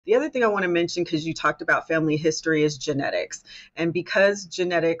The other thing I want to mention, because you talked about family history, is genetics. And because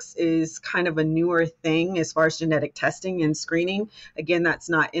genetics is kind of a newer thing as far as genetic testing and screening, again, that's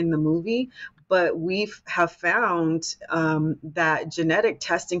not in the movie. But we have found that genetic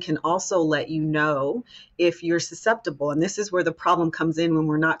testing can also let you know if you're susceptible. And this is where the problem comes in when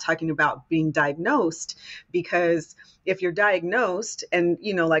we're not talking about being diagnosed, because if you're diagnosed and,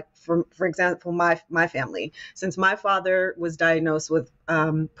 like for example, my family, since my father was diagnosed with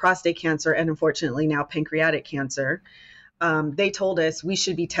prostate cancer and unfortunately now pancreatic cancer, they told us we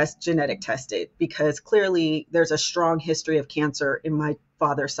should be genetic tested because clearly there's a strong history of cancer in my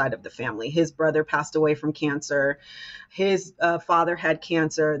father's side of the family. His brother passed away from cancer. His father had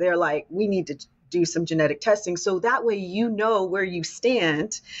cancer. They're like, we need to do some genetic testing. So that way, where you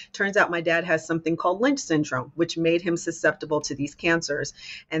stand. Turns out my dad has something called Lynch syndrome, which made him susceptible to these cancers.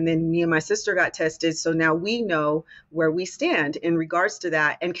 And then me and my sister got tested. So now we know where we stand in regards to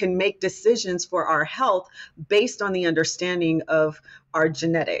that and can make decisions for our health based on the understanding of our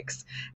genetics.